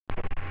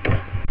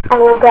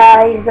Hello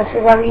guys, this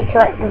is a wee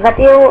quick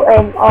video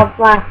of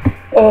my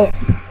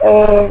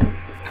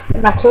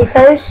cave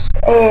house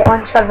on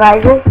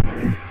survival.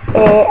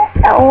 It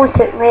only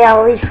took me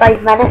at least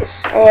 5 minutes.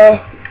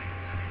 It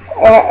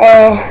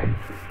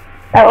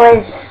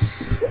was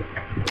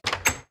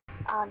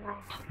oh no,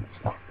 it's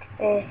stuck.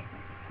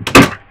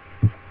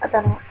 I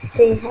don't know what to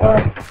say.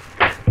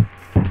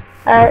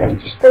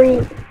 It's just a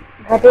wee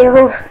video.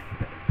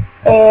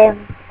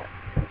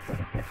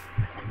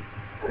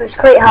 It was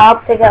quite hard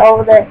to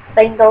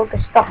find all the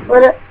stuff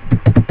with it,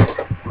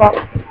 but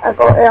I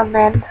got there in the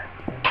end.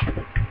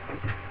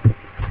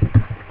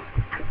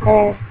 I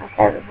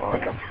can't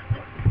remember.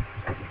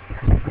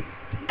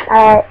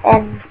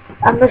 And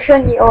I'm not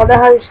showing you all the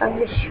house, I'm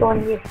just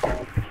showing you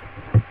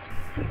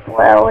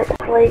what it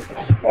looks like.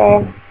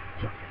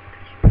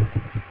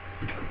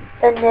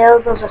 Down there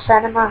there's a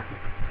cinema,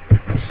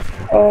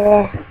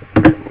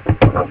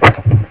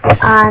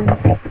 and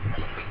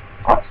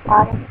what's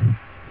that?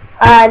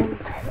 And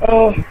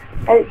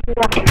out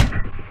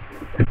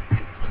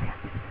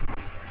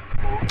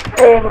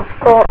here we've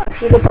got, if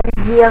you look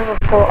in here,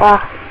 we've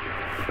got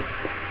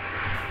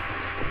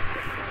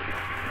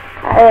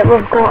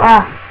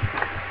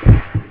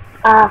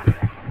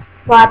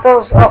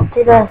ladders up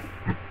to the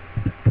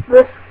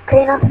roof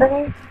kind of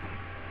thingy.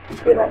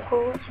 See what it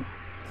calls?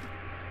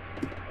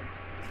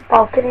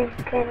 Balcony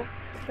kind of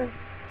thing.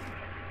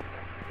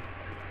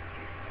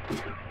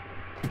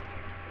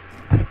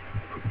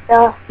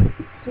 Yeah.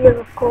 Here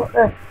we've got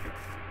the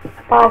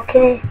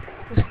balcony,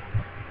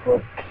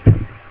 look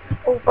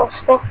over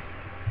stuff,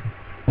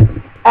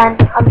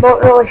 and I'm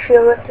not really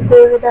sure what to do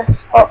with this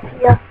up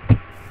here.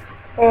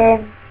 I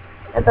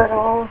don't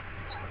know,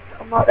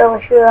 I'm not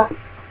really sure.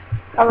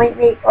 I might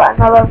make like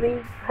another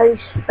wee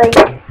house thing,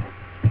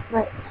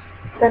 like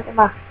into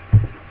my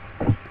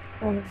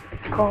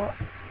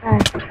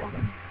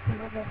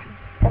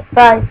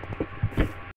bye.